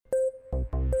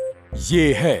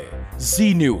ये है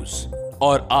जी न्यूज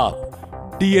और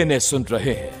आप डीएनए सुन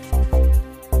रहे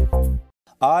हैं।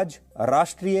 आज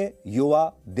राष्ट्रीय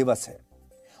युवा दिवस है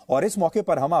और इस मौके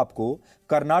पर हम आपको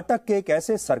कर्नाटक के एक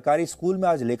ऐसे सरकारी स्कूल में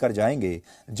आज लेकर जाएंगे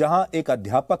जहां एक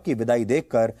अध्यापक की विदाई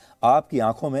देखकर आपकी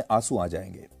आंखों में आंसू आ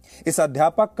जाएंगे। इस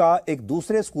अध्यापक का एक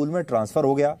दूसरे स्कूल में ट्रांसफर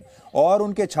हो गया और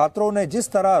उनके छात्रों ने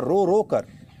जिस तरह रो रो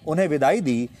कर उन्हें विदाई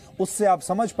दी, उससे आप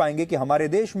समझ पाएंगे कि हमारे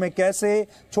देश में कैसे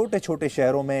छोटे छोटे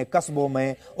शहरों में, कस्बों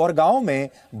में और गांवों में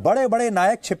बड़े बड़े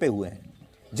नायक छिपे हुए हैं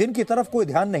जिनकी तरफ कोई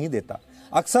ध्यान नहीं देता।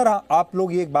 अक्सर आप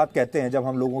लोग ये एक बात कहते हैं जब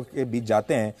हम लोगों के बीच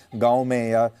जाते हैं गांव में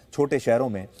या छोटे शहरों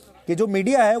में कि जो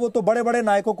मीडिया है वो तो बड़े बड़े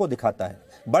नायकों को दिखाता है।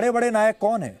 बड़े बड़े नायक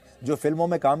कौन हैं? जो फिल्मों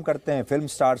में काम करते हैं, फिल्म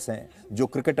स्टार्स हैं, जो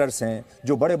क्रिकेटर्स हैं,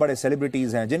 जो बड़े बड़े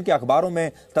सेलिब्रिटीज हैं, जिनके अखबारों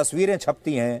में तस्वीरें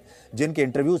छपती हैं, जिनके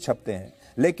इंटरव्यूज छपते हैं।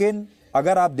 लेकिन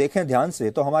अगर आप देखें ध्यान से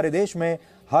तो हमारे देश में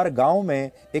हर गांव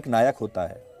में एक नायक होता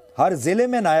है, हर जिले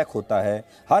में नायक होता है,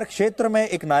 हर क्षेत्र में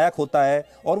एक नायक होता है।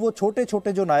 और वो छोटे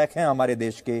छोटे जो नायक हैं हमारे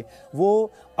देश के,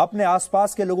 वो अपने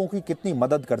आसपास के लोगों की कितनी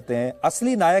मदद करते हैं।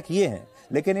 असली नायक ये हैं,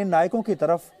 लेकिन इन नायकों की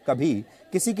तरफ कभी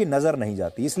किसी की नजर नहीं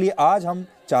जाती। इसलिए आज हम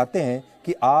चाहते हैं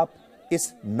कि आप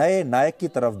इस नए नायक की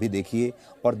तरफ भी देखिए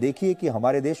और देखिए कि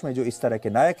हमारे देश में जो इस तरह के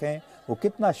नायक हैं वो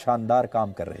कितना शानदार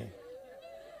काम कर रहे हैं।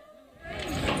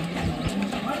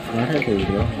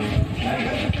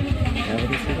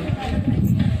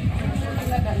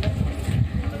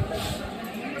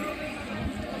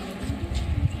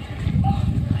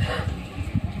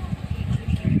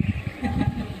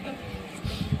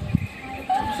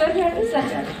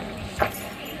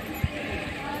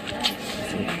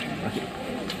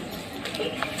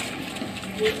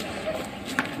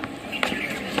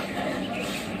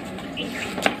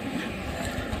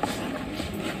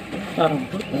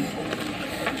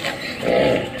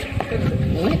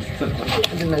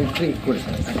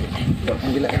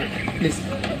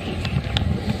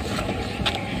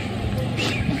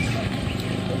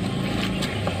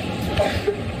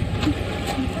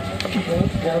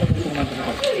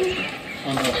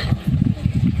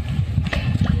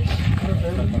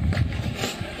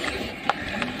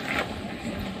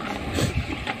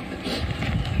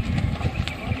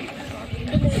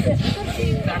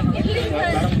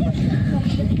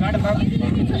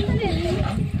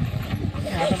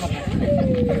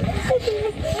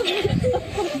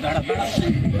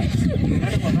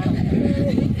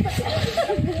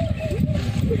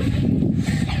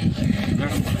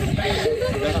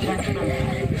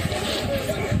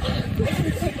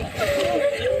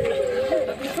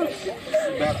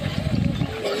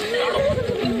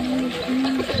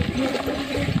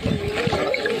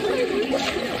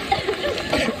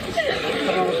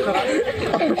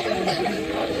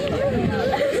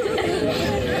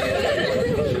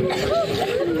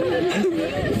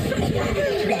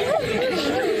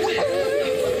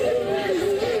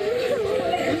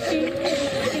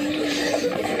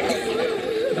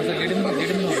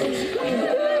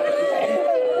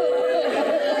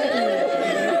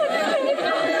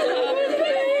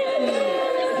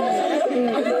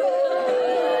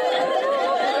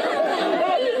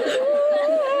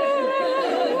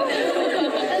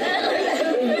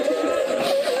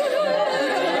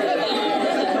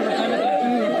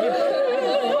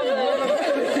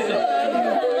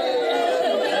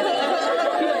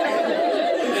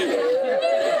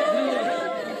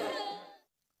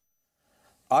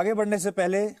 आगे बढ़ने से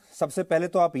पहले सबसे पहले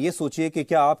तो आप ये सोचिए कि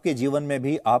क्या आपके जीवन में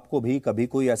भी आपको भी कभी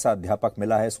कोई ऐसा अध्यापक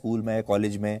मिला है, स्कूल में,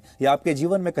 कॉलेज में या आपके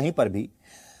जीवन में कहीं पर भी,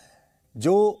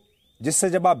 जो जिससे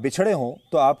जब आप बिछड़े हों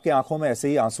तो आपके आंखों में ऐसे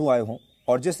ही आंसू आए हों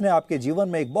और जिसने आपके जीवन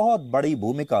में एक बहुत बड़ी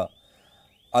भूमिका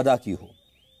अदा की हो।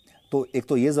 तो एक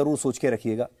तो ये जरूर सोच के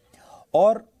रखिएगा।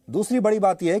 और दूसरी बड़ी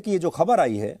बात यह है कि ये जो खबर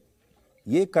आई है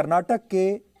ये कर्नाटक के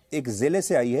एक जिले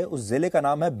से आई है। उस जिले का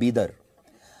नाम है बीदर।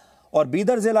 और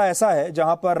बीदर जिला ऐसा है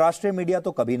जहां पर राष्ट्रीय मीडिया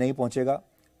तो कभी नहीं पहुंचेगा।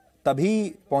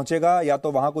 तभी पहुंचेगा या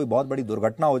तो वहां कोई बहुत बड़ी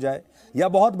दुर्घटना हो जाए या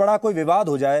बहुत बड़ा कोई विवाद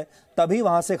हो जाए, तभी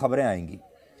वहां से खबरें आएंगी।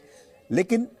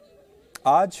 लेकिन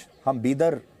आज हम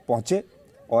बीदर पहुंचे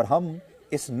और हम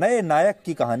इस नए नायक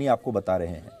की कहानी आपको बता रहे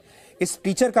हैं। इस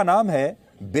टीचर का नाम है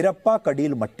बिरप्पा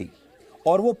कड़ील मट्टी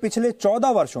और वो पिछले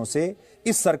 14 वर्षों से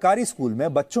इस सरकारी स्कूल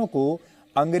में बच्चों को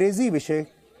अंग्रेजी विषय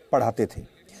पढ़ाते थे।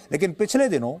 लेकिन पिछले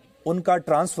दिनों उनका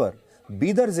ट्रांसफर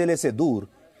बीदर जिले से दूर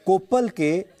कोप्पल के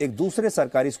एक दूसरे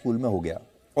सरकारी स्कूल में हो गया।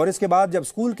 और इसके बाद जब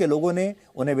स्कूल के लोगों ने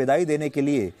उन्हें विदाई देने के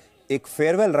लिए एक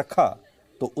फेयरवेल रखा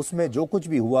तो उसमें जो कुछ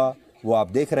भी हुआ वो आप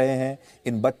देख रहे हैं।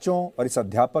 इन बच्चों और इस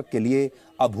अध्यापक के लिए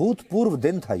अभूतपूर्व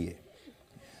दिन था ये।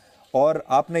 और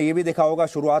आपने ये भी देखा होगा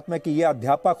शुरुआत में कि ये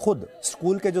अध्यापक खुद,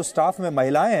 स्कूल के जो स्टाफ में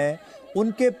महिलाएं हैं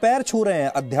उनके पैर छू रहे हैं,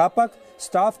 अध्यापक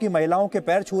स्टाफ की महिलाओं के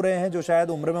पैर छू रहे हैं जो शायद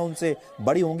उम्र में उनसे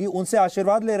बड़ी होंगी, उनसे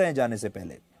आशीर्वाद ले रहे हैं जाने से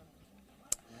पहले।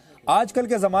 आजकल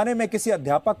के जमाने में किसी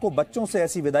अध्यापक को बच्चों से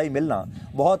ऐसी विदाई मिलना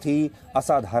बहुत ही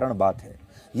असाधारण बात है।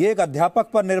 यह एक अध्यापक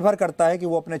पर निर्भर करता है कि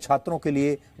वो अपने छात्रों के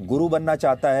लिए गुरु बनना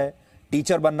चाहता है,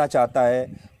 टीचर बनना चाहता है,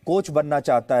 कोच बनना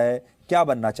चाहता है, क्या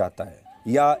बनना चाहता है,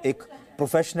 या एक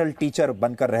प्रोफेशनल टीचर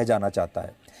बनकर रह जाना चाहता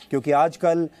है। क्योंकि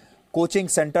आजकल कोचिंग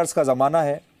सेंटर्स का ज़माना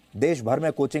है। देश भर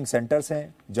में कोचिंग सेंटर्स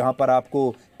हैं जहां पर आपको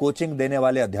कोचिंग देने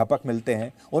वाले अध्यापक मिलते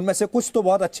हैं। उनमें से कुछ तो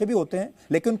बहुत अच्छे भी होते हैं,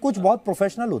 लेकिन कुछ बहुत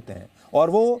प्रोफेशनल होते हैं और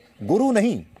वो गुरु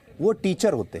नहीं, वो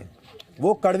टीचर होते हैं।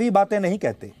 वो कड़वी बातें नहीं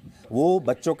कहते, वो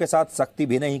बच्चों के साथ सख्ती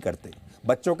भी नहीं करते,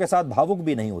 बच्चों के साथ भावुक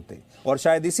भी नहीं होते। और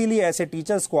शायद इसीलिए ऐसे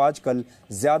टीचर्स को आजकल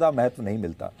ज़्यादा महत्व नहीं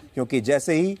मिलता, क्योंकि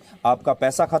जैसे ही आपका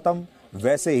पैसा खत्म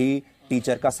वैसे ही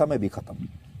टीचर का समय भी खत्म।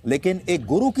 लेकिन एक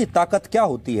गुरु की ताकत क्या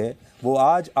होती है वो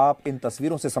आज आप इन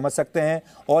तस्वीरों से समझ सकते हैं।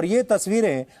 और ये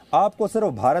तस्वीरें आपको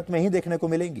सिर्फ भारत में ही देखने को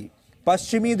मिलेंगी।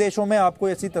 पश्चिमी देशों में आपको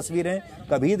ऐसी तस्वीरें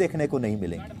कभी देखने को नहीं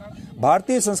मिलेंगी।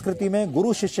 भारतीय संस्कृति में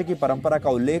गुरु शिष्य की परंपरा का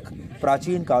उल्लेख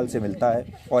प्राचीन काल से मिलता है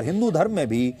और हिंदू धर्म में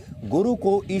भी गुरु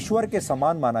को ईश्वर के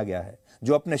समान माना गया है,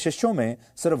 जो अपने शिष्यों में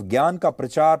सिर्फ ज्ञान का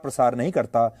प्रचार प्रसार नहीं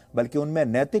करता बल्कि उनमें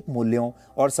नैतिक मूल्यों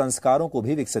और संस्कारों को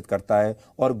भी विकसित करता है।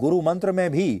 और गुरु मंत्र में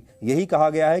भी यही कहा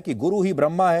गया है कि गुरु ही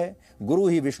ब्रह्मा है, गुरु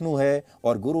ही विष्णु है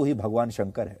और गुरु ही भगवान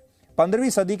शंकर है। 15वीं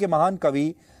सदी के महान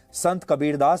कवि संत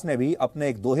कबीरदास ने भी अपने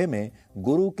एक दोहे में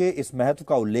गुरु के इस महत्व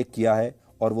का उल्लेख किया है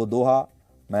और वो दोहा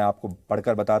मैं आपको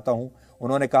पढ़कर बताता हूं।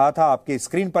 उन्होंने कहा था, आपकी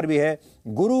स्क्रीन पर भी है,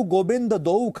 गुरु गोविंद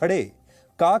दोऊ खड़े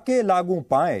काके लागू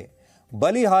पाए,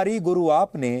 बलिहारी गुरु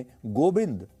आपने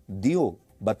गोविंद दियो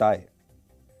बताए।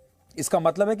 इसका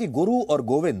मतलब है कि गुरु और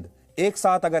गोविंद एक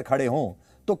साथ अगर खड़े हों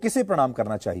तो किसे प्रणाम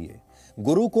करना चाहिए,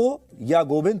 गुरु को या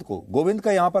गोविंद को। गोविंद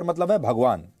का यहां पर मतलब है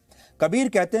भगवान। कबीर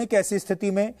कहते हैं कि ऐसी स्थिति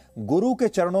में गुरु के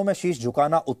चरणों में शीश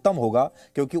झुकाना उत्तम होगा,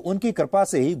 क्योंकि उनकी कृपा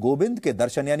से ही गोविंद के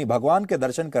दर्शन यानी भगवान के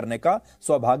दर्शन करने का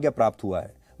सौभाग्य प्राप्त हुआ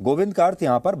है। गोविंद का अर्थ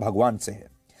यहां पर भगवान से है।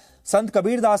 संत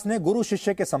कबीरदास ने गुरु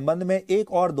शिष्य के संबंध में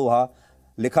एक और दोहा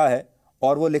लिखा है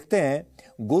और वो लिखते हैं,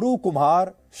 गुरु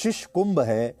कुम्हार शिष्य कुंभ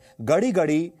है, गड़ी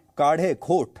गड़ी काढ़े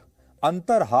खोट,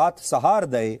 अंतर हाथ सहार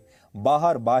दे,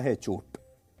 बाहर बाहे चोट।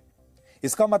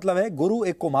 इसका मतलब है गुरु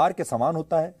एक कुम्हार के समान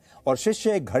होता है और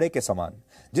शिष्य एक घड़े के समान।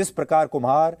 जिस प्रकार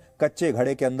कुम्हार कच्चे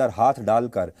घड़े के अंदर हाथ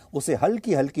डालकर उसे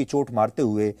हल्की हल्की चोट मारते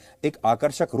हुए एक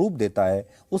आकर्षक रूप देता है,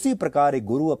 उसी प्रकार एक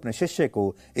गुरु अपने शिष्य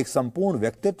को एक संपूर्ण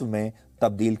व्यक्तित्व में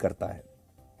तब्दील करता है।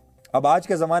 अब आज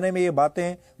के जमाने में ये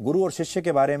बातें गुरु और शिष्य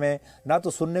के बारे में ना तो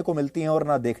सुनने को मिलती हैं और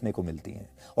ना देखने को मिलती हैं।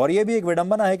 और ये भी एक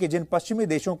विडंबना है कि जिन पश्चिमी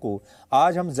देशों को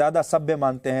आज हम ज्यादा सभ्य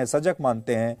मानते हैं, सजग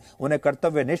मानते हैं, उन्हें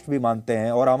कर्तव्यनिष्ठ भी मानते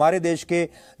हैं, और हमारे देश के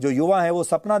जो युवा हैं वो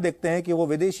सपना देखते हैं कि वो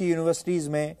विदेशी यूनिवर्सिटीज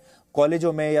में,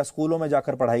 कॉलेजों में या स्कूलों में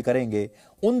जाकर पढ़ाई करेंगे,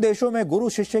 उन देशों में गुरु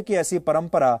शिष्य की ऐसी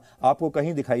परंपरा आपको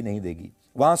कहीं दिखाई नहीं देगी।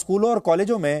 वहां स्कूलों और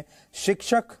कॉलेजों में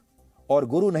शिक्षक और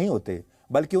गुरु नहीं होते,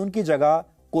 बल्कि उनकी जगह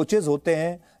कोचेज होते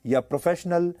हैं या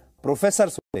प्रोफेशनल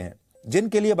प्रोफेसर्स होते हैं,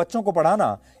 जिनके लिए बच्चों को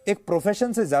पढ़ाना एक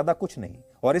प्रोफेशन से ज्यादा कुछ नहीं।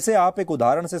 और इसे आप एक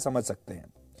उदाहरण से समझ सकते हैं।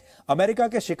 अमेरिका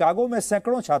के शिकागो में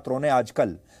सैकड़ों छात्रों ने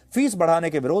आजकल फीस बढ़ाने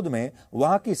के विरोध में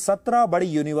वहां की 17 बड़ी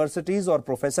यूनिवर्सिटीज और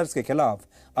प्रोफेसर्स के खिलाफ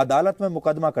अदालत में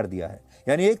मुकदमा कर दिया है।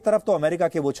 यानी एक तरफ तो अमेरिका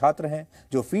के वो छात्र हैं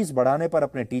जो फीस बढ़ाने पर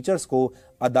अपने टीचर्स को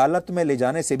अदालत में ले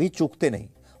जाने से भी चूकते नहीं,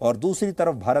 और दूसरी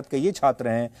तरफ भारत के ये छात्र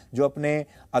हैं जो अपने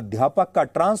अध्यापक का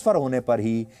ट्रांसफर होने पर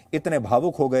ही इतने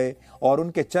भावुक हो गए और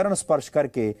उनके चरण स्पर्श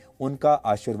करके उनका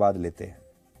आशीर्वाद लेते हैं।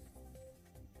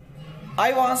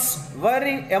 I was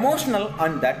very emotional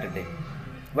on that day.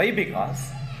 Why? Because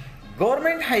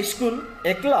Government High School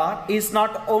Ekla is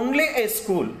not only a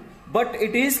school, but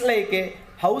it is like a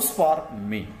house for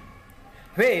me,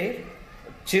 where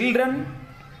children,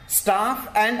 staff,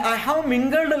 and I have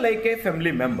mingled like a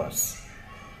family members.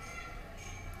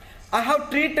 I have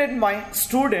treated my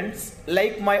students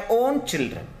like my own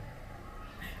children,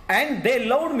 and they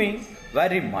loved me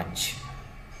very much.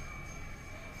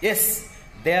 Yes,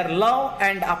 their love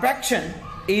and affection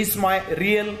is my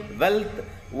real wealth,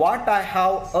 what I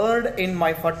have earned in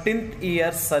my 14th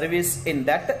year service in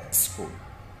that school.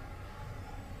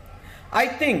 I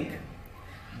think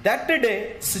that today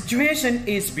situation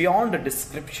is beyond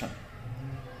description.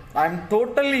 I am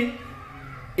totally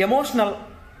emotional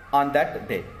on that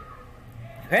day.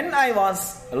 When I was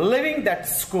leaving that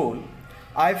school,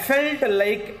 I felt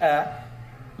like a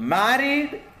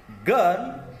married girl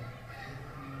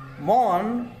mourn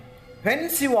when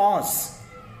she was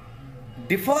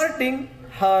departing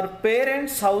her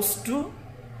parents' house to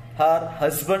her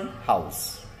husband's house.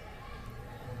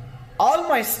 All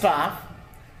my staff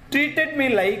treated me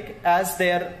like as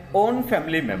their own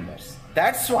family members.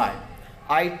 That's why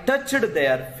I touched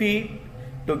their feet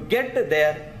to get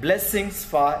their blessings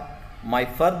for my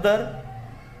further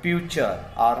future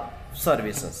or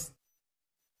services.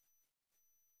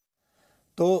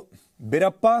 तो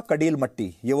बिरप्पा कडील मट्टी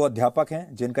ये वो अध्यापक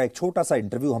हैं जिनका एक छोटा सा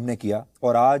इंटरव्यू हमने किया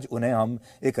और आज उन्हें हम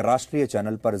एक राष्ट्रीय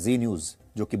चैनल पर जी न्यूज,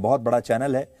 जो कि बहुत बड़ा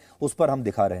चैनल है, उस पर हम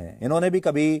दिखा रहे हैं। इन्होंने भी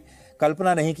कभी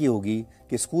कल्पना नहीं की होगी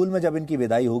कि स्कूल में जब इनकी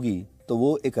विदाई होगी तो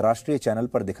वो एक राष्ट्रीय चैनल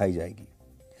पर दिखाई जाएगी।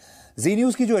 जी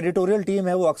न्यूज की जो एडिटोरियल टीम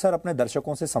है वो अक्सर अपने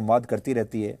दर्शकों से संवाद करती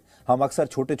रहती है। हम अक्सर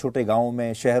छोटे छोटे गांवों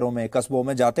में, शहरों में, कस्बों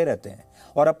में जाते रहते हैं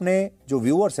और अपने जो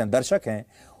व्यूअर्स हैं, दर्शक हैं,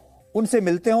 उनसे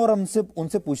मिलते हैं और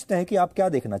उनसे पूछते हैं कि आप क्या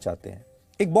देखना चाहते हैं।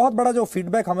 एक बहुत बड़ा जो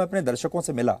फीडबैक हमें अपने दर्शकों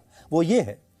से मिला वो ये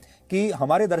है कि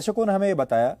हमारे दर्शकों ने हमें ये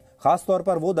बताया, खासतौर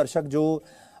पर वो दर्शक जो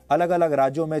अलग अलग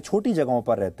राज्यों में छोटी जगहों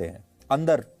पर रहते हैं,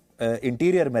 अंदर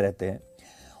इंटीरियर में रहते हैं,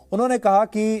 उन्होंने कहा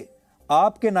कि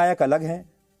आपके नायक अलग हैं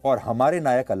और हमारे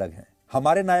नायक अलग हैं।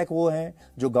 हमारे नायक वो हैं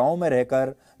जो गांव में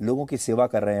रहकर लोगों की सेवा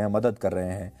कर रहे हैं, मदद कर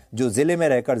रहे हैं, जो जिले में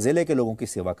रहकर जिले के लोगों की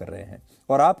सेवा कर रहे हैं।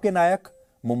 और आपके नायक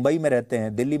मुंबई में रहते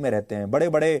हैं, दिल्ली में रहते हैं, बड़े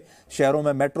बड़े शहरों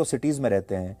में, मेट्रो सिटीज में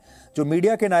रहते हैं। जो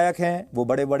मीडिया के नायक हैं वो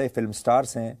बड़े बड़े फिल्म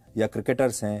स्टार्स हैं या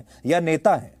क्रिकेटर्स हैं या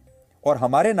नेता हैं, और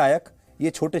हमारे नायक ये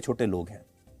छोटे छोटे लोग हैं।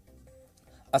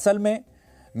 असल में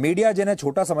मीडिया जिन्हें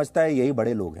छोटा समझता है यही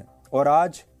बड़े लोग हैं। और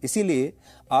आज इसीलिए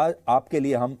आज आपके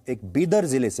लिए हम एक बीदर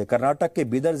जिले से, कर्नाटक के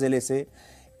बीदर जिले से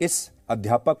इस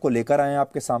अध्यापक को लेकर आए हैं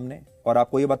आपके सामने और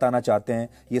आपको ये बताना चाहते हैं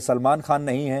ये सलमान खान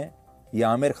नहीं है, ये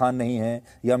आमिर खान नहीं है,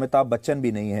 ये अमिताभ बच्चन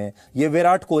भी नहीं है, ये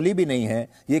विराट कोहली भी नहीं है,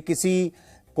 ये किसी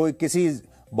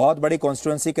बहुत बड़ी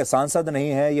कॉन्स्टिट्यूएंसी के सांसद नहीं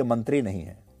है, ये मंत्री नहीं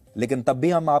है। लेकिन तब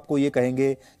भी हम आपको ये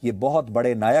कहेंगे ये बहुत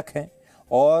बड़े नायक हैं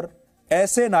और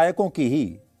ऐसे नायकों की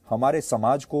ही हमारे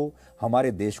समाज को,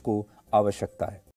 हमारे देश को आवश्यकता है।